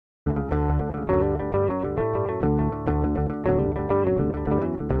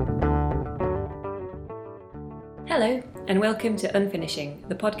Hello, and welcome to Unfinishing,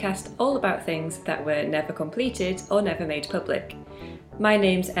 the podcast all about things that were never completed or never made public. My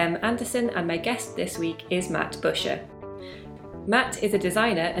name's Em Anderson, and my guest this week is Matt Busher. Matt is a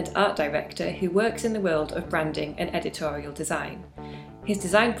designer and art director who works in the world of branding and editorial design. His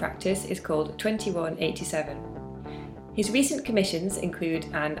design practice is called 2187. His recent commissions include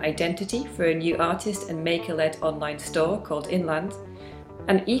an identity for a new artist and maker-led online store called Inland,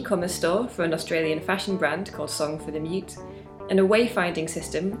 an e-commerce store for an Australian fashion brand called Song for the Mute, and a wayfinding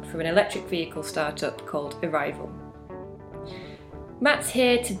system for an electric vehicle startup called Arrival. Matt's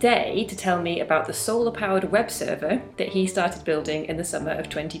here today to tell me about the solar-powered web server that he started building in the summer of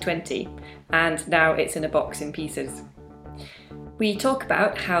 2020, and now it's in a box in pieces. We talk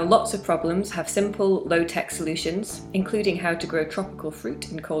about how lots of problems have simple, low-tech solutions, including how to grow tropical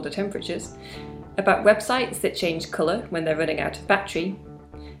fruit in colder temperatures, about websites that change colour when they're running out of battery,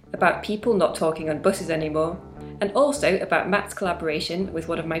 about people not talking on buses anymore, and also about Matt's collaboration with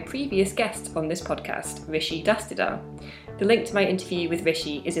one of my previous guests on this podcast, Rishi Dastidar. The link to my interview with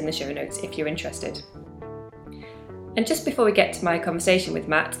Rishi is in the show notes if you're interested. And just before we get to my conversation with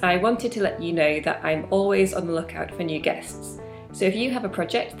Matt, I wanted to let you know that I'm always on the lookout for new guests. So if you have a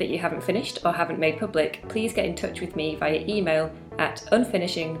project that you haven't finished or haven't made public, please get in touch with me via email at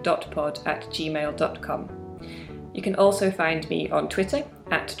unfinishing.pod@gmail.com. You can also find me on Twitter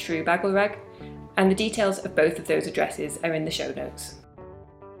at TrueBaggleRag, and the details of both of those addresses are in the show notes.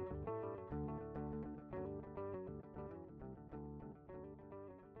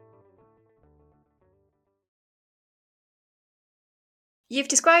 You've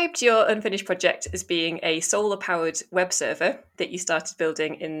described your unfinished project as being a solar-powered web server that you started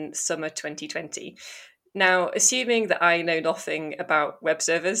building in summer 2020. Now, assuming that I know nothing about web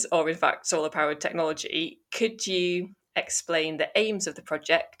servers or, in fact, solar-powered technology, could you explain the aims of the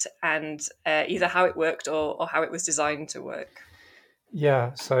project and either how it worked or how it was designed to work?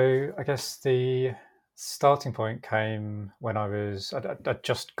 Yeah, so I guess the starting point came when I'd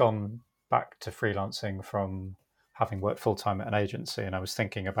just gone back to freelancing from having worked full-time at an agency, and I was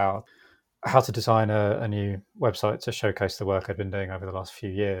thinking about how to design a new website to showcase the work I'd been doing over the last few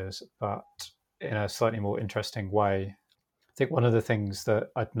years, but in a slightly more interesting way. I think one of the things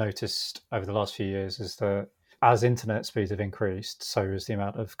that I'd noticed over the last few years is that as internet speeds have increased, so has the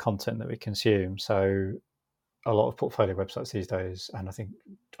amount of content that we consume. So a lot of portfolio websites these days, and I think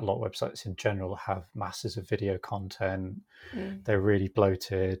a lot of websites in general, have masses of video content. They're really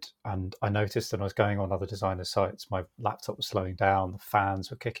bloated. And I noticed when I was going on other designers' sites, my laptop was slowing down, the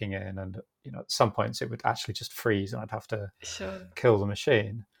fans were kicking in, and at some points it would actually just freeze and I'd have to kill the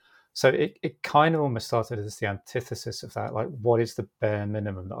machine. So it kind of almost started as the antithesis of that. Like, what is the bare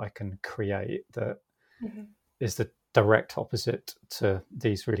minimum that I can create that is the direct opposite to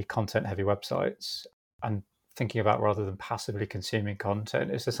these really content-heavy websites? And thinking about, rather than passively consuming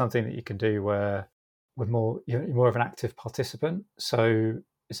content, is there something that you can do where you're more of an active participant? So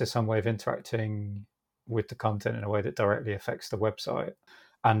is there some way of interacting with the content in a way that directly affects the website?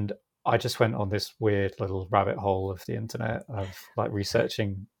 And I just went on this weird little rabbit hole of the internet of like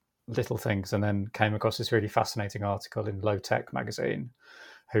researching little things, and then came across this really fascinating article in Low Tech magazine,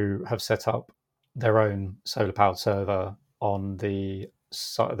 who have set up their own solar powered server on the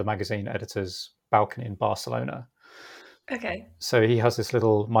magazine editor's balcony in Barcelona. Okay. So he has this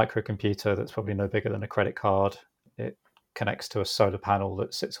little microcomputer that's probably no bigger than a credit card. It connects to a solar panel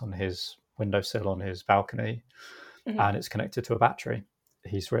that sits on his windowsill on his balcony, and it's connected to a battery.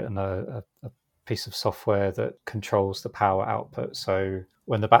 He's written a piece of software that controls the power output. So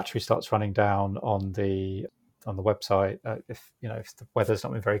when the battery starts running down on the website, if the weather's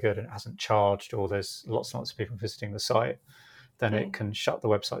not been very good and it hasn't charged, or there's lots and lots of people visiting the site, then it can shut the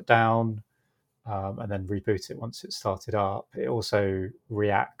website down and then reboot it once it's started up. It also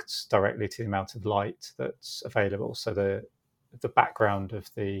reacts directly to the amount of light that's available. So the background of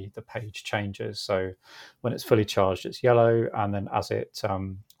the page changes. So when it's fully charged, it's yellow, and then as it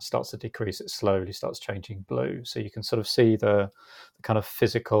starts to decrease, it slowly starts changing blue. So you can sort of see the kind of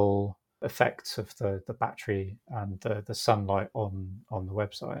physical effects of the battery and the sunlight on the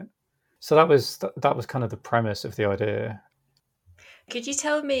website. So that was kind of the premise of the idea. Could you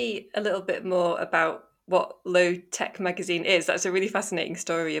tell me a little bit more about what Low Tech magazine is? That's a really fascinating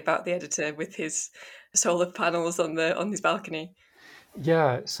story about the editor with his solar panels on his balcony.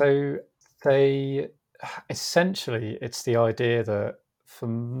 Yeah, so they essentially, it's the idea that for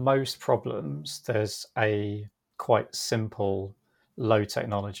most problems there's a quite simple low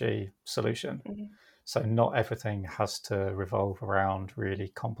technology solution. So not everything has to revolve around really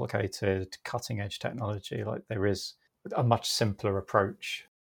complicated cutting edge technology. Like, there is a much simpler approach.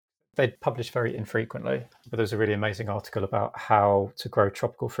 They publish very infrequently, but there's a really amazing article about how to grow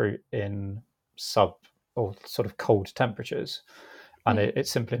tropical fruit in sub or sort of cold temperatures. And it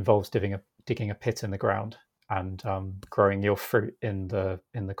simply involves digging a pit in the ground and growing your fruit in the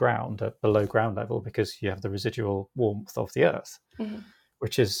ground at below ground level, because you have the residual warmth of the earth,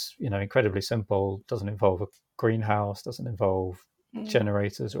 which is, incredibly simple. Doesn't involve a greenhouse, doesn't involve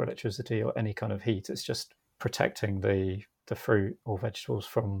generators or electricity or any kind of heat. It's just protecting the fruit or vegetables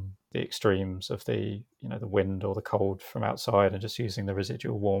from the extremes of the the wind or the cold from outside, and just using the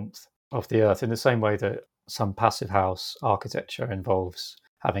residual warmth of the earth, in the same way that some passive house architecture involves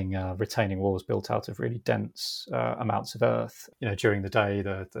having retaining walls built out of really dense amounts of earth. During the day,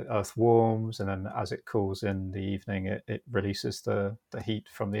 the earth warms, and then as it cools in the evening, it releases the heat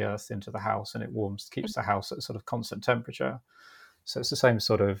from the earth into the house, and it keeps the house at a sort of constant temperature. So it's the same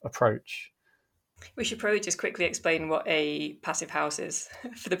sort of approach. We should probably just quickly explain what a passive house is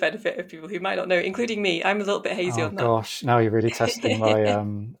for the benefit of people who might not know, including me. I'm a little bit hazy on that. Oh gosh, now you're really testing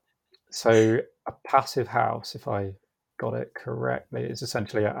my... So a passive house, if I got it correctly, is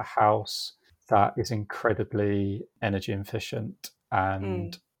essentially a house that is incredibly energy efficient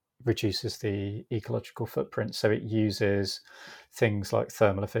and reduces the ecological footprint. So it uses things like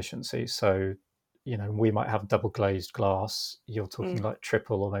thermal efficiency. So, we might have double glazed glass. You're talking like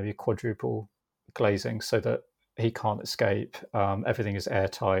triple or maybe quadruple glazing, so that he can't escape. Everything is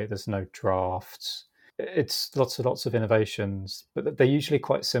airtight. There's no drafts. It's lots of innovations, but they're usually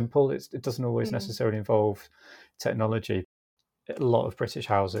quite simple. It doesn't always necessarily involve technology. A lot of British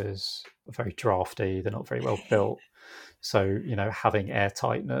houses are very drafty. They're not very well built. So, having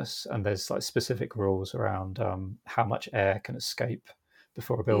airtightness, and there's like specific rules around how much air can escape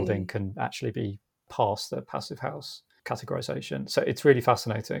before a building can actually be past the passive house categorization. So it's really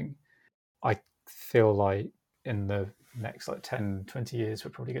fascinating. I feel like in the next 10, 20 years,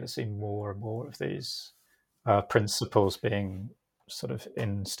 we're probably going to see more and more of these principles being sort of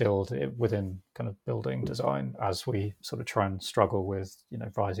instilled within kind of building design, as we sort of try and struggle with,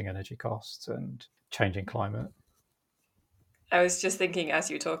 rising energy costs and changing climate. I was just thinking as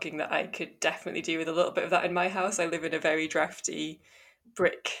you were talking that I could definitely do with a little bit of that in my house. I live in a very drafty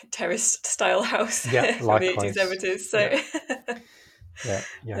brick terraced style house from the 1870s. So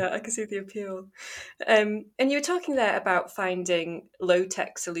yeah, I can see the appeal. And you were talking there about finding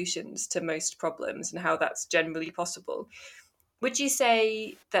low-tech solutions to most problems and how that's generally possible. Would you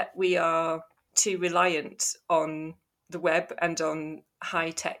say that we are too reliant on the web and on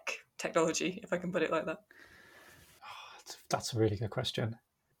high-tech technology, if I can put it like that? That's a really good question.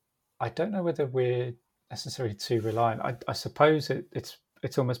 I don't know whether we're necessarily too reliant. I suppose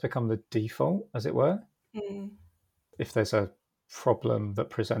it's almost become the default, as it were. If there's a problem that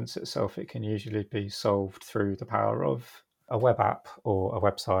presents itself, it can usually be solved through the power of a web app or a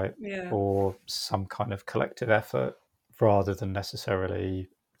website or some kind of collective effort, rather than necessarily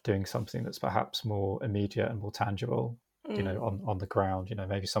doing something that's perhaps more immediate and more tangible, on the ground.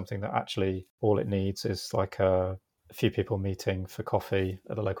 Maybe something that actually all it needs is like a few people meeting for coffee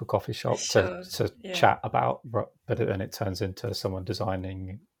at a local coffee shop to chat about, but then it turns into someone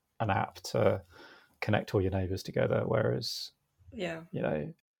designing an app to connect all your neighbors together. Whereas,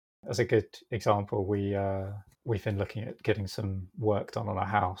 as a good example, we've been looking at getting some work done on our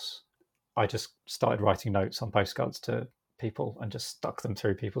house. I just started writing notes on postcards to people and just stuck them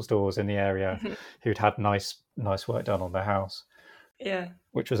through people's doors in the area who'd had nice work done on their house.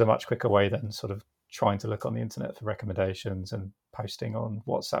 Which was a much quicker way than sort of trying to look on the internet for recommendations and posting on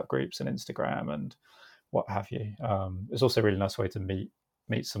WhatsApp groups and Instagram and what have you. It's also a really nice way to meet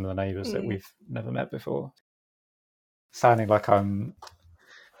some of the neighbours that we've never met before. Sounding like I'm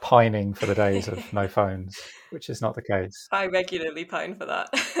pining for the days of no phones, which is not the case. I regularly pine for that.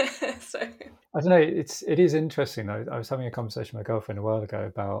 So I don't know. It is interesting though. I was having a conversation with my girlfriend a while ago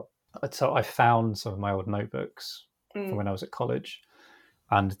about. So I found some of my old notebooks from when I was at college,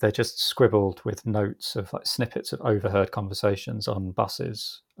 and they're just scribbled with notes of like snippets of overheard conversations on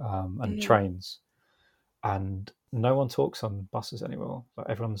buses and trains, and no one talks on buses anymore. Like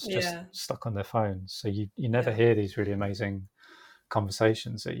everyone's just stuck on their phones, so you never hear these really amazing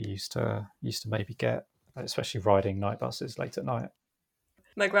conversations that you used to maybe get, especially riding night buses late at night.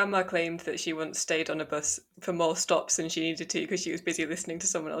 My grandma claimed that she once stayed on a bus for more stops than she needed to because she was busy listening to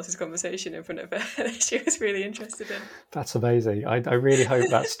someone else's conversation in front of her that she was really interested in. That's amazing. I really hope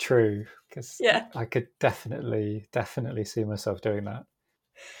that's true, because I could definitely see myself doing that.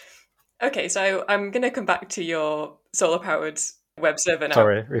 Okay, so I'm going to come back to your solar-powered web server now.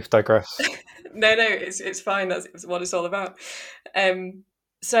 Sorry, we've digressed. No, it's fine. That's what it's all about.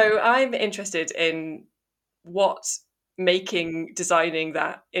 So I'm interested in what designing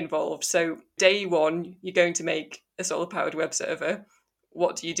that involved. So day one, you're going to make a solar powered web server.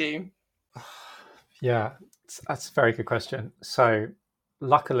 What do you do? Yeah, that's a very good question. So,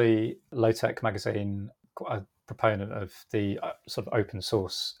 luckily, Low Tech Magazine, quite a proponent of the sort of open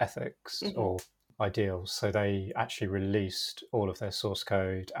source ethics or ideals. So, they actually released all of their source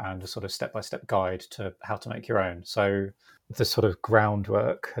code and a sort of step by step guide to how to make your own. So, the sort of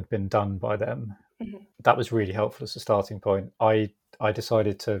groundwork had been done by them. That was really helpful as a starting point. I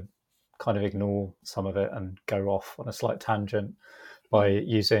decided to kind of ignore some of it and go off on a slight tangent by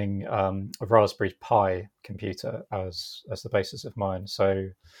using a Raspberry Pi computer as the basis of mine. So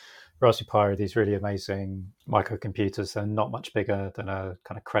Raspberry Pi are these really amazing microcomputers. They're not much bigger than a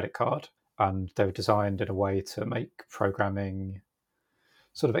kind of credit card, and they were designed in a way to make programming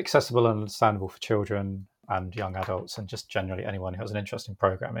sort of accessible and understandable for children and young adults, and just generally anyone who has an interest in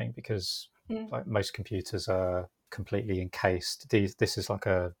programming, because like most computers are completely encased. This is like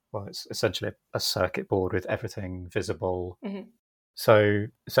it's essentially a circuit board with everything visible. So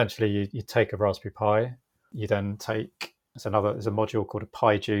essentially, you take a Raspberry Pi, you then take there's a module called a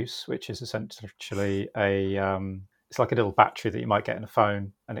PiJuice, which is essentially it's like a little battery that you might get in a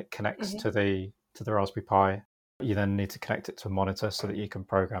phone, and it connects to the Raspberry Pi. You then need to connect it to a monitor so that you can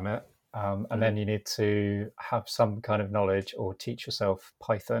program it, and then you need to have some kind of knowledge or teach yourself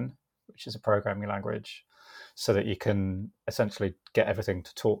Python, which is a programming language, so that you can essentially get everything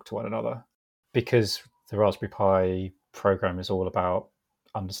to talk to one another. Because the Raspberry Pi program is all about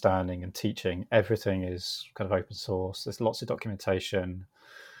understanding and teaching. Everything is kind of open source. There's lots of documentation.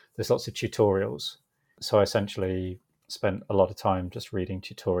 There's lots of tutorials. So I essentially spent a lot of time just reading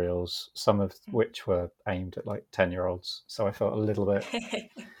tutorials, some of which were aimed at like 10-year-olds. So I felt a little bit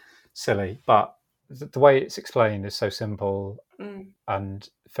silly. But the way it's explained is so simple and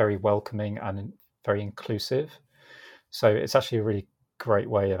very welcoming and very inclusive. So it's actually a really great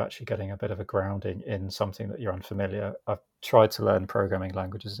way of actually getting a bit of a grounding in something that you're unfamiliar. I've tried to learn programming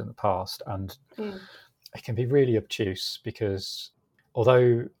languages in the past, and it can be really obtuse, because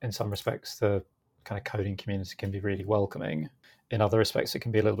although in some respects the kind of coding community can be really welcoming, in other respects it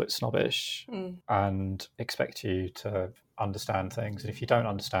can be a little bit snobbish and expect you to understand things. And if you don't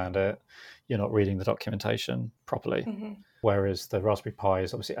understand it, you're not reading the documentation properly. Whereas the Raspberry Pi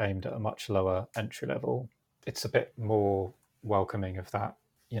is obviously aimed at a much lower entry level. It's a bit more welcoming of that,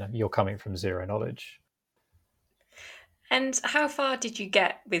 you're coming from zero knowledge. And how far did you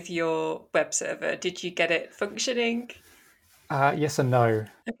get with your web server? Did you get it functioning? Yes and no.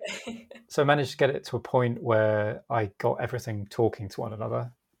 Okay. So I managed to get it to a point where I got everything talking to one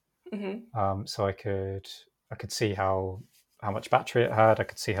another. So I could see how much battery it had. I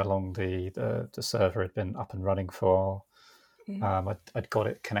could see how long the server had been up and running for. I'd got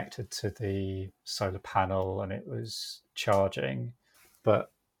it connected to the solar panel and it was charging,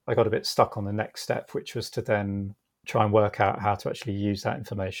 but I got a bit stuck on the next step, which was to then try and work out how to actually use that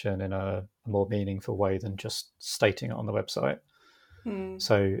information in a more meaningful way than just stating it on the website.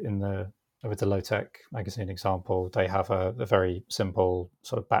 So with the Low Tech Magazine example, they have a very simple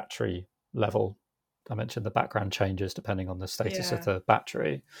sort of battery level. I mentioned the background changes depending on the status of the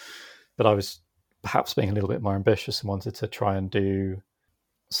battery, but I was perhaps being a little bit more ambitious and wanted to try and do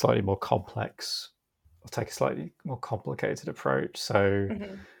slightly more complex, or take a slightly more complicated approach. So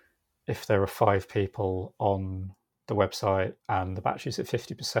if there are 5 people on the website and the battery's at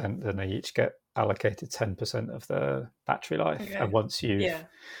 50%, then they each get allocated 10% of the battery life. Okay. And once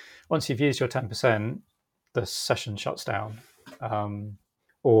you've used your 10%, the session shuts down,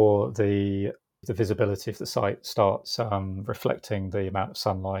 or the visibility of the site starts reflecting the amount of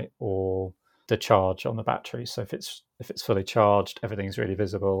sunlight or the charge on the battery. So if it's fully charged, everything's really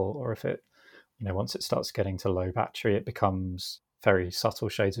visible, or if it, once it starts getting to low battery, it becomes very subtle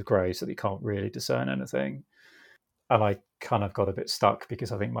shades of grey so that you can't really discern anything. And I kind of got a bit stuck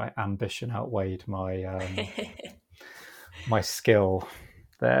because I think my ambition outweighed my my skill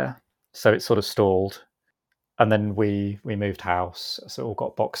there. So it sort of stalled. And then we moved house, so it all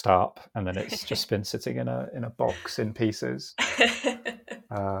got boxed up, and then it's just been sitting in a box in pieces.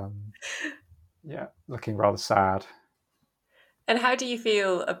 Looking rather sad. And how do you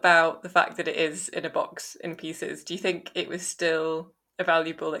feel about the fact that it is in a box in pieces? Do you think it was still a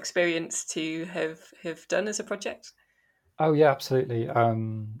valuable experience to have done as a project? Oh yeah, absolutely.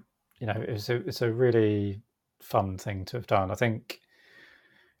 It's a really fun thing to have done. I think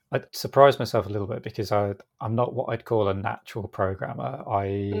I surprised myself a little bit because I'm not what I'd call a natural programmer.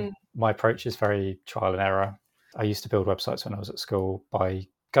 My approach is very trial and error. I used to build websites when I was at school by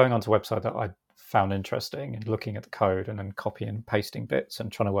going onto a website that I found interesting, and looking at the code and then copying and pasting bits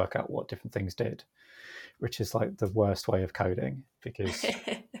and trying to work out what different things did, which is like the worst way of coding because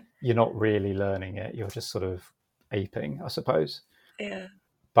you're not really learning it. You're just sort of aping, I suppose. Yeah.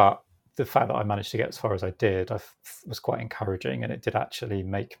 But the fact that I managed to get as far as I did, was quite encouraging, and it did actually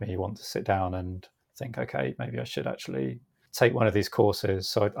make me want to sit down and think, okay, maybe I should actually take one of these courses.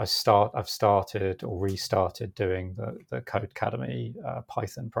 So I've started or restarted doing the Codecademy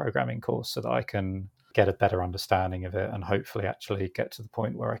Python programming course so that I can get a better understanding of it and hopefully actually get to the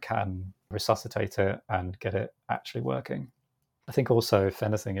point where I can resuscitate it and get it actually working. I think also, if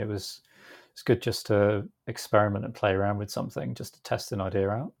anything, it's good just to experiment and play around with something, just to test an idea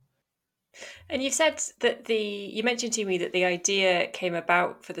out. And you've said that you mentioned to me that the idea came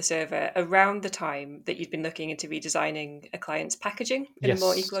about for the server around the time that you'd been looking into redesigning a client's packaging in a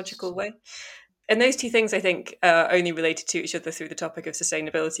more ecological way. And those two things, I think, are only related to each other through the topic of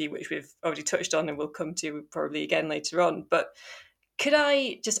sustainability, which we've already touched on and we'll come to probably again later on. But could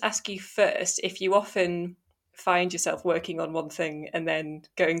I just ask you first if you often find yourself working on one thing and then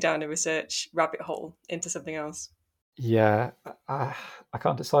going down a research rabbit hole into something else? Yeah, I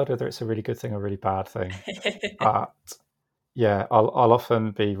can't decide whether it's a really good thing or a really bad thing. But yeah, I'll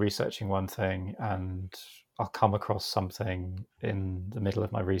often be researching one thing and I'll come across something in the middle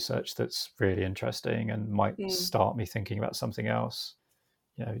of my research that's really interesting and might start me thinking about something else.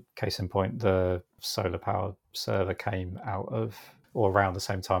 Case in point, the solar powered server came out of or around the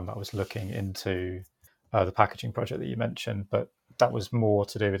same time that I was looking into the packaging project that you mentioned. But that was more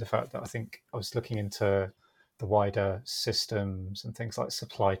to do with the fact that I think I was looking into the wider systems and things like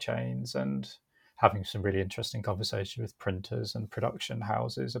supply chains and having some really interesting conversation with printers and production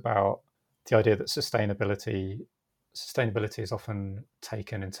houses about the idea that sustainability is often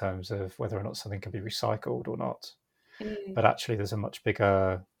taken in terms of whether or not something can be recycled or not. But actually, there's a much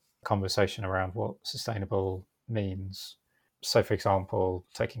bigger conversation around what sustainable means. So, for example,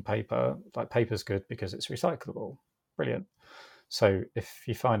 taking paper, like paper's good because it's recyclable. Brilliant. So if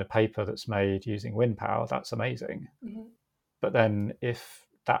you find a paper that's made using wind power, that's amazing. Mm-hmm. But then if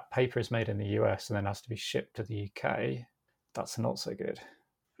that paper is made in the US and then has to be shipped to the UK, that's not so good.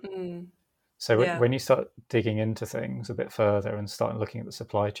 So when you start digging into things a bit further and start looking at the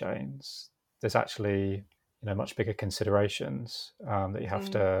supply chains, there's actually much bigger considerations that you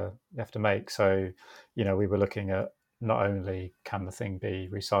have to make. So we were looking at not only can the thing be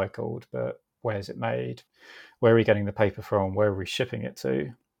recycled, but where's it made? Where are we getting the paper from? Where are we shipping it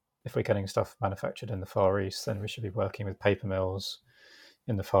to? If we're getting stuff manufactured in the Far East, then we should be working with paper mills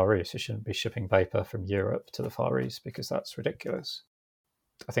in the Far East. We shouldn't be shipping paper from Europe to the Far East because that's ridiculous.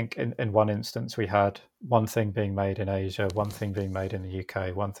 I think in one instance, we had one thing being made in Asia, one thing being made in the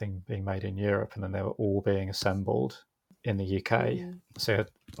UK, one thing being made in Europe, and then they were all being assembled in the UK. So you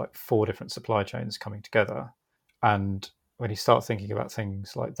had like 4 different supply chains coming together. And when you start thinking about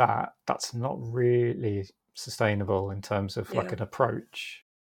things like that, that's not really sustainable in terms of like an approach.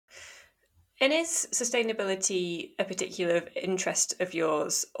 And is sustainability a particular interest of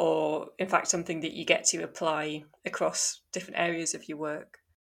yours, or in fact something that you get to apply across different areas of your work?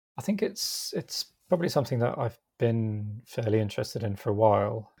 I think it's probably something that I've been fairly interested in for a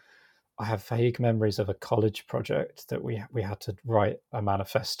while. I have vague memories of a college project that we had to write a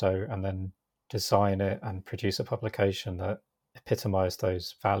manifesto and then design it and produce a publication that epitomized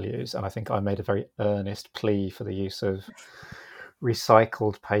those values. And I think I made a very earnest plea for the use of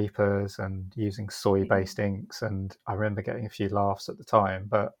recycled papers and using soy-based inks. And I remember getting a few laughs at the time,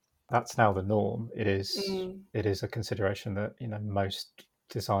 but that's now the norm. It is a consideration that most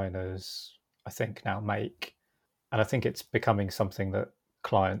designers, I think, now make. And I think it's becoming something that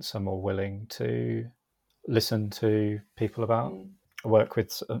clients are more willing to listen to people about. I work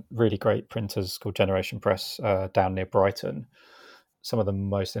with really great printers called Generation Press down near Brighton. Some of the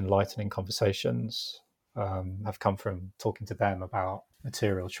most enlightening conversations have come from talking to them about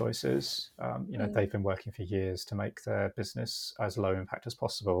material choices. They've been working for years to make their business as low impact as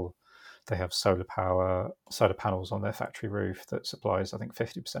possible. They have solar panels on their factory roof that supplies, I think,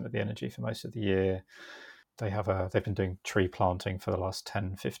 50% of the energy for most of the year. They've been doing tree planting for the last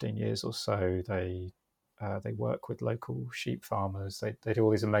 10, 15 years or so. They work with local sheep farmers. They do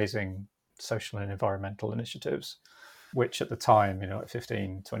all these amazing social and environmental initiatives, which at the time, like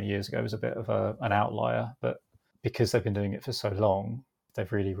 15, 20 years ago, was a bit of an outlier. But because they've been doing it for so long,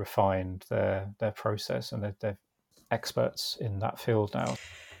 they've really refined their process, and they're experts in that field now.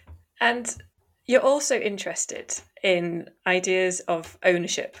 And you're also interested in ideas of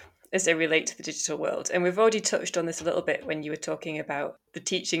ownership as they relate to the digital world. And we've already touched on this a little bit when you were talking about the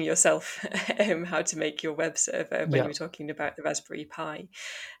teaching yourself how to make your web server, when you were talking about the Raspberry Pi.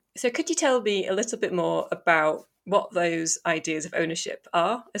 So could you tell me a little bit more about what those ideas of ownership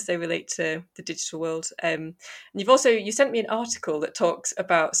are as they relate to the digital world? And you sent me an article that talks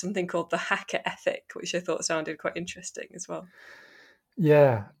about something called the hacker ethic, which I thought sounded quite interesting as well.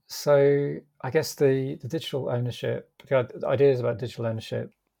 Yeah. So I guess the digital ownership, the ideas about digital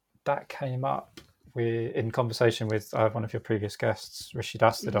ownership, that came up in conversation with one of your previous guests, Rishi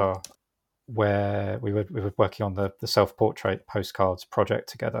Dastidar, where we were working on the self-portrait postcards project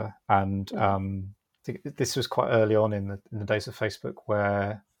together. And this was quite early on in the days of Facebook,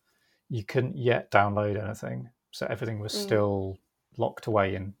 where you couldn't yet download anything. So everything was still locked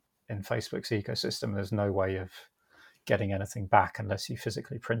away in Facebook's ecosystem. There's no way of getting anything back unless you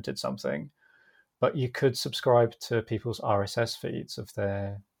physically printed something. But you could subscribe to people's RSS feeds of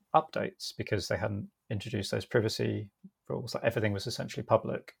their updates because they hadn't introduced those privacy rules. Like everything was essentially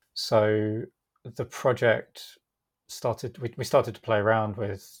public. So the project started. We started to play around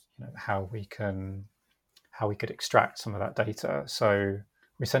with how we could extract some of that data. So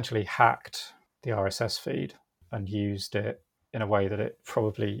we essentially hacked the RSS feed and used it in a way that it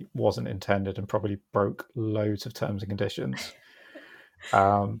probably wasn't intended and probably broke loads of terms and conditions.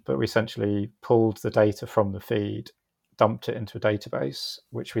 But we essentially pulled the data from the feed, dumped it into a database,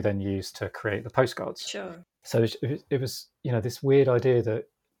 which we then used to create the postcards. Sure. So it was this weird idea that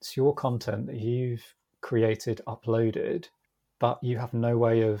it's your content that you've created, uploaded, but you have no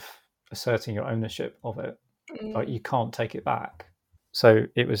way of asserting your ownership of it. Like you can't take it back. So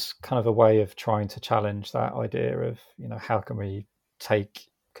it was kind of a way of trying to challenge that idea of, how can we take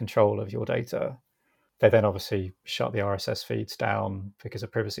control of your data? They then obviously shut the RSS feeds down because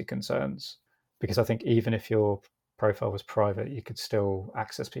of privacy concerns. Because I think even if your profile was private, you could still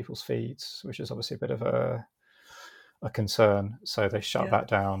access people's feeds, which is obviously a bit of a concern. So they shut that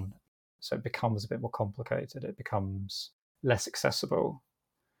down. So it becomes a bit more complicated. It becomes less accessible.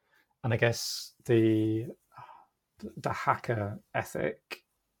 And I guess the hacker ethic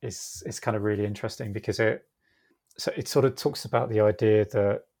is kind of really interesting because it sort of talks about the idea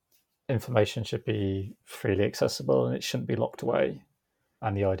that information should be freely accessible and it shouldn't be locked away,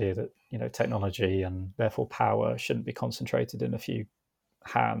 and the idea that technology and therefore power shouldn't be concentrated in a few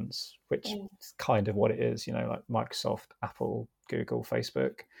hands, which is kind of what it is. Like Microsoft, Apple, Google,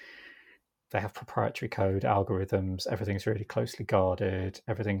 Facebook, they have proprietary code, algorithms, everything's really closely guarded,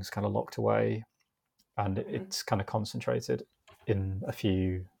 everything's kind of locked away, and it's kind of concentrated in a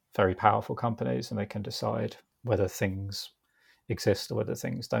few very powerful companies, and they can decide whether things exist or whether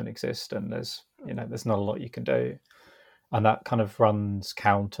things don't exist, and there's not a lot you can do. And that kind of runs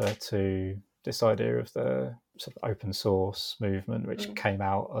counter to this idea of the sort of open source movement, which came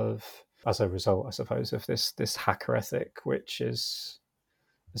out of, as a result, I suppose, of this hacker ethic, which is,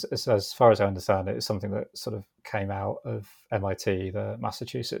 as far as I understand it, is something that sort of came out of MIT, the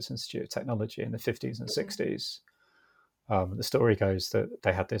Massachusetts Institute of Technology, in the 50s and 60s. The story goes that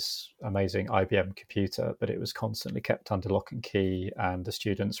they had this amazing IBM computer, but it was constantly kept under lock and key, and the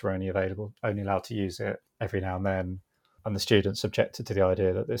students were only allowed to use it every now and then. And the students objected to the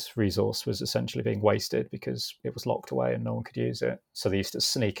idea that this resource was essentially being wasted because it was locked away and no one could use it. So they used to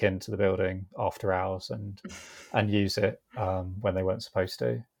sneak into the building after hours and use it when they weren't supposed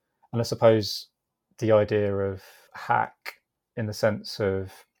to. And I suppose the idea of hack, in the sense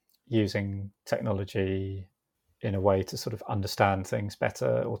of using technology in a way to sort of understand things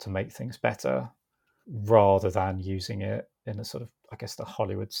better or to make things better, rather than using it in a sort of, I guess, the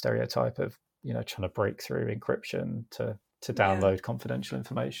Hollywood stereotype of, trying to break through encryption to download confidential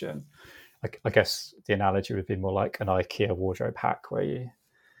information. I guess the analogy would be more like an IKEA wardrobe hack, where you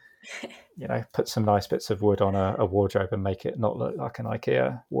put some nice bits of wood on a wardrobe and make it not look like an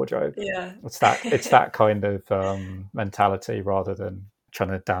IKEA wardrobe. Yeah. It's that kind of mentality, rather than trying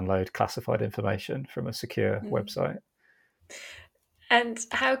to download classified information from a secure website. And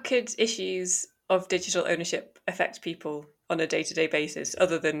how could issues of digital ownership affect people on a day-to-day basis,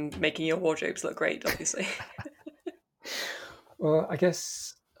 other than making your wardrobes look great, obviously? Well, I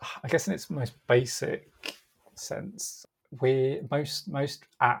guess in its most basic sense, most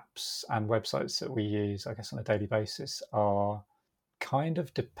apps and websites that we use, I guess, on a daily basis are kind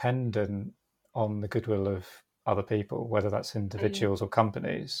of dependent on the goodwill of other people, whether that's individuals or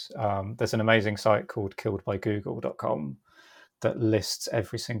companies. There's an amazing site called killedbygoogle.com that lists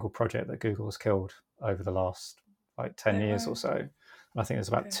every single project that Google has killed over the last 10 years or so. And I think there's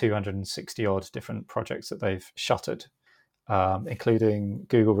about 260 odd different projects that they've shuttered, including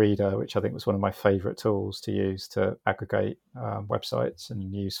Google Reader, which I think was one of my favorite tools to use to aggregate websites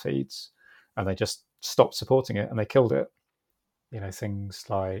and news feeds. And they just stopped supporting it and they killed it. Things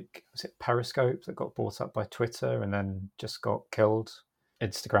like, was it Periscope that got bought up by Twitter and then just got killed?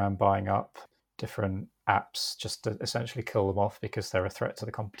 Instagram buying up different apps just to essentially kill them off because they're a threat to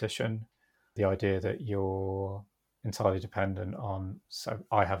the competition. The idea that you're entirely dependent on, so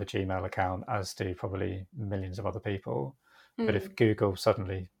I have a Gmail account, as do probably millions of other people. But if Google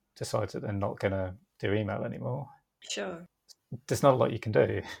suddenly decides that they're not going to do email anymore, Sure. there's not a lot you can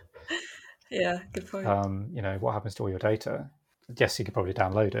do. Yeah, good point. What happens to all your data? Yes, you could probably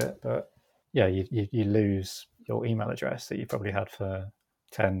download it, but yeah, you lose your email address that you probably had for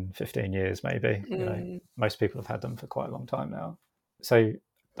 10, 15 years, maybe. Most people have had them for quite a long time now. So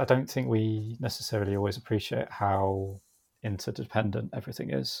I don't think we necessarily always appreciate how interdependent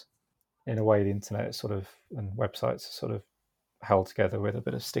everything is. In a way, the internet is sort of, and websites are sort of held together with a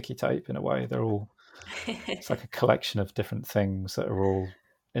bit of sticky tape in a way. They're all, it's like a collection of different things that are all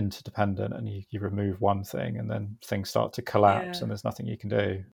interdependent, and you remove one thing and then things start to collapse and there's nothing you can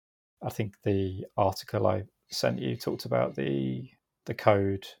do. I think the article I sent you talked about the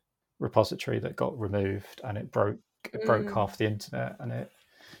code repository that got removed, and it broke half the internet, and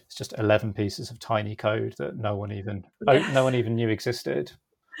it's just 11 pieces of tiny code that no one even knew existed,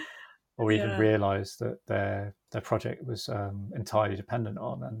 or even realized that their project was entirely dependent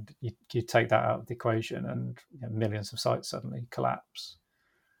on. And you take that out of the equation and millions of sites suddenly collapse.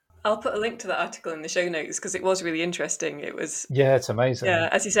 I'll put a link to that article in the show notes because it was really interesting. It was, it's amazing. Yeah,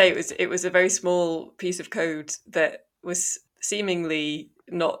 as you say, it was a very small piece of code that was seemingly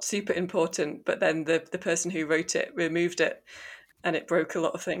not super important, but then the person who wrote it removed it, and it broke a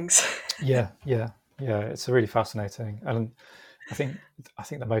lot of things. Yeah. It's really fascinating, and I think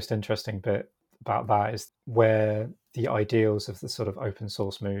the most interesting bit about that is where the ideals of the sort of open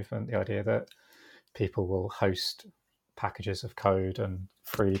source movement, the idea that people will host packages of code and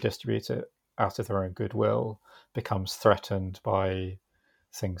freely distribute it out of their own goodwill, becomes threatened by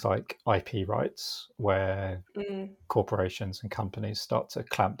things like IP rights, where corporations and companies start to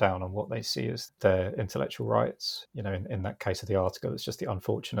clamp down on what they see as their intellectual rights. In that case of the article, it's just the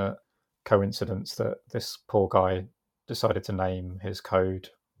unfortunate coincidence that this poor guy decided to name his code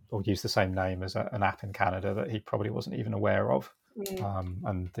or use the same name as an app in Canada that he probably wasn't even aware of.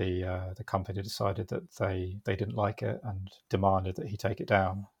 And the company decided that they didn't like it and demanded that he take it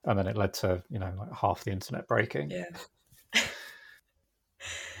down, and then it led to like half the internet breaking.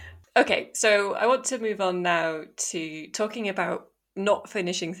 Okay, so I want to move on now to talking about not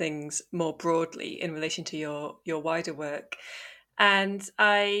finishing things more broadly in relation to your wider work. And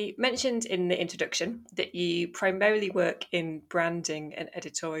I mentioned in the introduction that you primarily work in branding and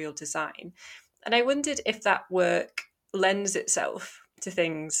editorial design. And I wondered if that work lends itself to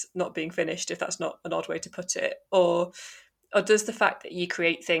things not being finished, if that's not an odd way to put it, or does the fact that you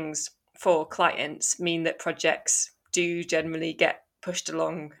create things for clients mean that projects do generally get pushed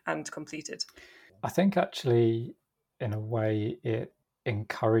along and completed? I think actually, in a way, it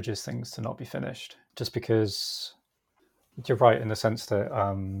encourages things to not be finished, just because you're right in the sense that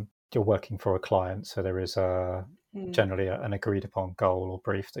you're working for a client, so there is generally an agreed upon goal or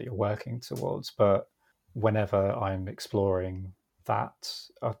brief that you're working towards. But whenever I'm exploring that,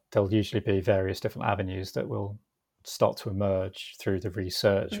 there'll usually be various different avenues that will start to emerge through the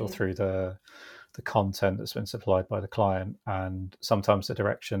research or through the content that's been supplied by the client, and sometimes the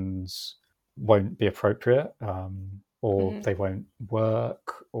directions won't be appropriate, or they won't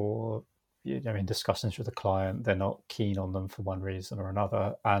work, or in discussions with the client they're not keen on them for one reason or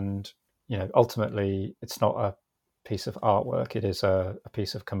another. And ultimately it's not a piece of artwork, it is a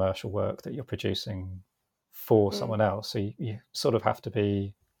piece of commercial work that you're producing for someone else. So you sort of have to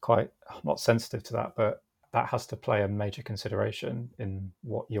be quite, not sensitive to that, but that has to play a major consideration in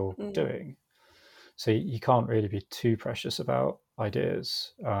what you're doing. So you can't really be too precious about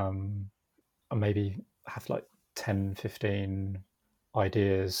ideas, and maybe have like 10, 15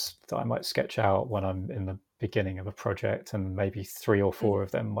 ideas that I might sketch out when I'm in the beginning of a project, and maybe 3 or 4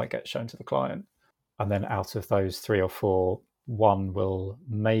 of them might get shown to the client. And then out of those 3 or 4, one will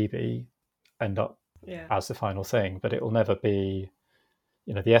maybe end up as the final thing, but it will never be,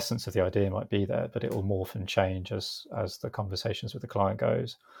 the essence of the idea might be there, but it will morph and change as the conversations with the client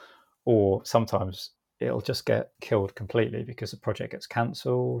goes. Or sometimes it'll just get killed completely because the project gets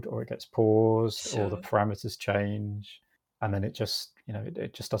cancelled, or it gets paused, or the parameters change, and then it just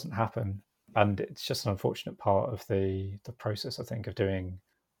it just doesn't happen. And it's just an unfortunate part of the process, I think, of doing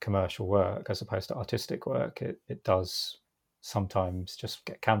commercial work as opposed to artistic work. It does sometimes just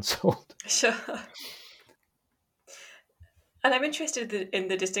get cancelled. Sure. And I'm interested in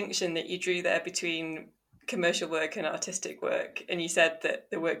the distinction that you drew there between commercial work and artistic work. And you said that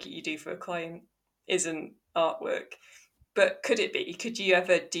the work that you do for a client isn't artwork. But could it be? Could you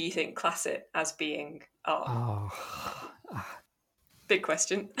ever, do you think, class it as being art? Big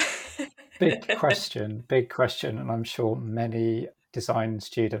question. Big question, and I'm sure many design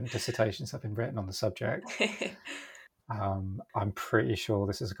student dissertations have been written on the subject. I'm pretty sure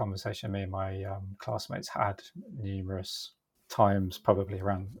this is a conversation me and my classmates had numerous times, probably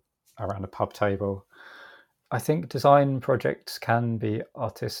around a pub table. I think design projects can be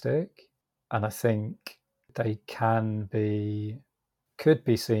artistic, and I think they could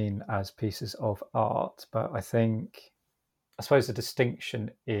be seen as pieces of art, but I suppose the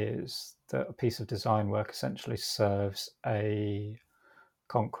distinction is that a piece of design work essentially serves a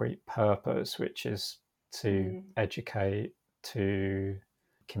concrete purpose, which is to educate, to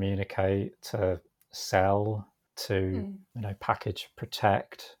communicate, to sell, to package,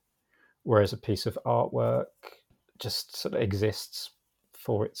 protect. Whereas a piece of artwork just sort of exists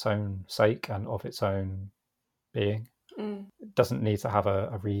for its own sake and of its own being. It doesn't need to have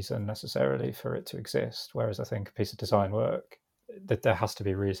a reason necessarily for it to exist. Whereas I think a piece of design work, that there has to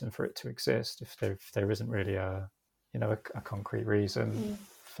be a reason for it to exist. If there isn't really a concrete reason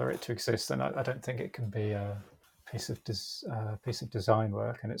for it to exist, then I don't think it can be a piece of design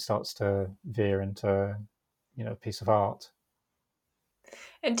work, and it starts to veer into a piece of art.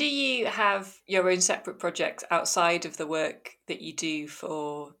 And do you have your own separate projects outside of the work that you do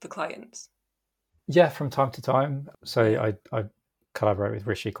for the clients? Yeah, from time to time. So I collaborate with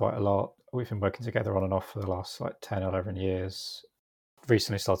Rishi quite a lot. We've been working together on and off for the last 10, 11 years.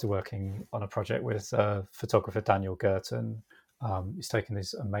 Recently started working on a project with photographer Daniel Gurton. He's taken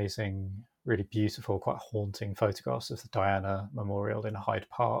these amazing, really beautiful, quite haunting photographs of the Diana Memorial in Hyde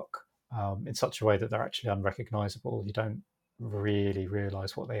Park in such a way that they're actually unrecognizable. You don't really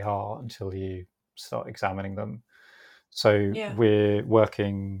realize what they are until you start examining them. So we're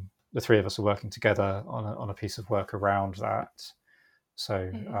working, the three of us are working together on a piece of work around that.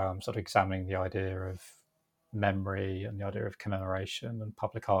 So sort of examining the idea of memory and the idea of commemoration and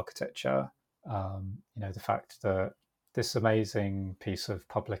public architecture. The fact that this amazing piece of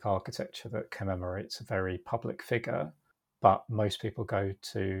public architecture that commemorates a very public figure, but most people go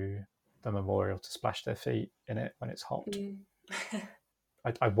to the memorial to splash their feet in it when it's hot.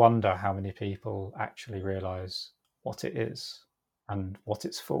 I wonder how many people actually realise what it is and what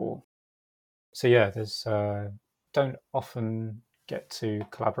it's for. So there's don't often get to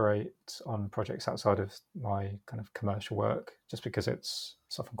collaborate on projects outside of my kind of commercial work, just because it's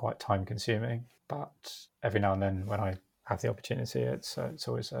often quite time consuming. But every now and then, when I have the opportunity, it's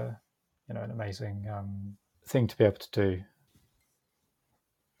always an amazing thing to be able to do.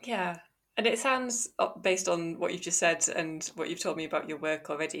 Yeah. And it sounds, based on what you've just said and what you've told me about your work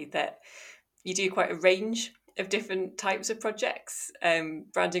already, that you do quite a range of different types of projects,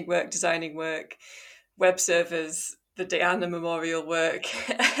 branding work, designing work, web servers, the Diana Memorial work.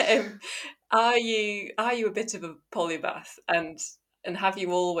 Are you a bit of a polymath, and have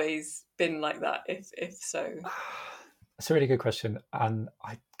you always been like that? If so, it's a really good question, and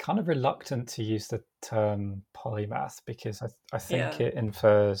I'm kind of reluctant to use the term polymath because I think it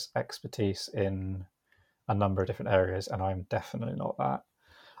infers expertise in a number of different areas, and I'm definitely not that.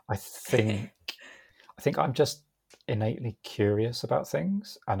 I think I'm just innately curious about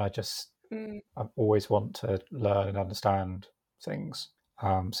things, and I always want to learn and understand things.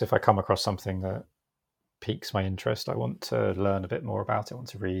 So if I come across something that piques my interest, I want to learn a bit more about it. I want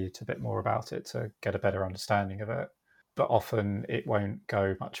to read a bit more about it to get a better understanding of it. But often it won't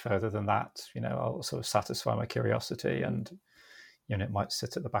go much further than that. I'll sort of satisfy my curiosity, and it might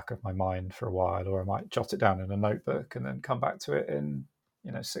sit at the back of my mind for a while, or I might jot it down in a notebook and then come back to it in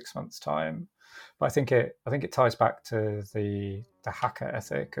 6 months' time. But I think it ties back to the hacker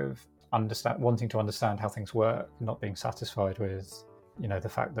ethic of wanting to understand how things work, not being satisfied with the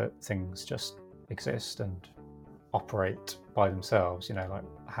fact that things just exist and operate by themselves. Like,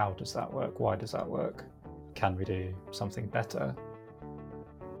 how does that work? Why does that work? Can we do something better?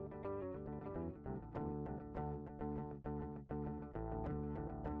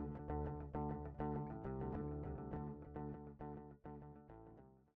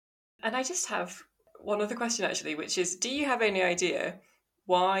 And I just have one other question, actually, which is, do you have any idea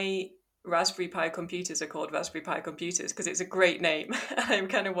why Raspberry Pi computers are called Raspberry Pi computers? Because it's a great name. I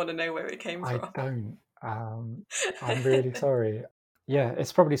kind of want to know where it came from. I don't. I'm really sorry. Yeah,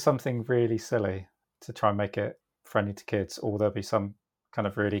 it's probably something really silly to try and make it friendly to kids, or there'll be some kind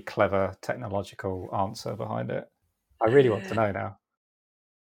of really clever technological answer behind it. I really want to know now.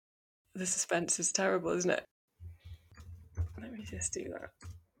 The suspense is terrible, isn't it? Let me just do that.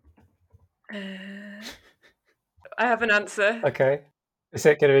 I have an answer. Okay. Is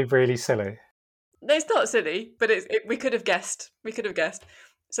it going to be really silly? No, it's not silly, but we could have guessed.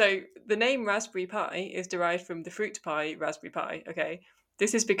 So the name Raspberry Pi is derived from the fruit pie Raspberry Pi, okay?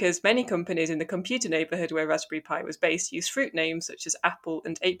 This is because many companies in the computer neighborhood where Raspberry Pi was based use fruit names such as apple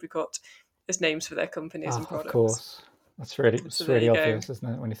and apricot as names for their companies and Of products. course. So It's there really you go. obvious, isn't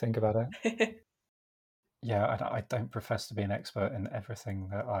it, when you think about it? Yeah, I don't profess to be an expert in everything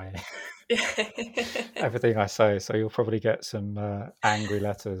that everything I say, so you'll probably get some angry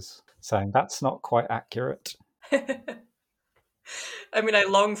letters saying that's not quite accurate. I mean, I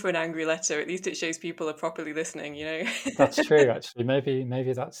long for an angry letter. At least it shows people are properly listening, you know? That's true, actually.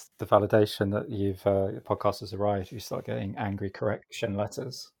 Maybe that's the validation that your podcast has arrived. You start getting angry correction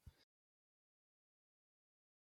letters.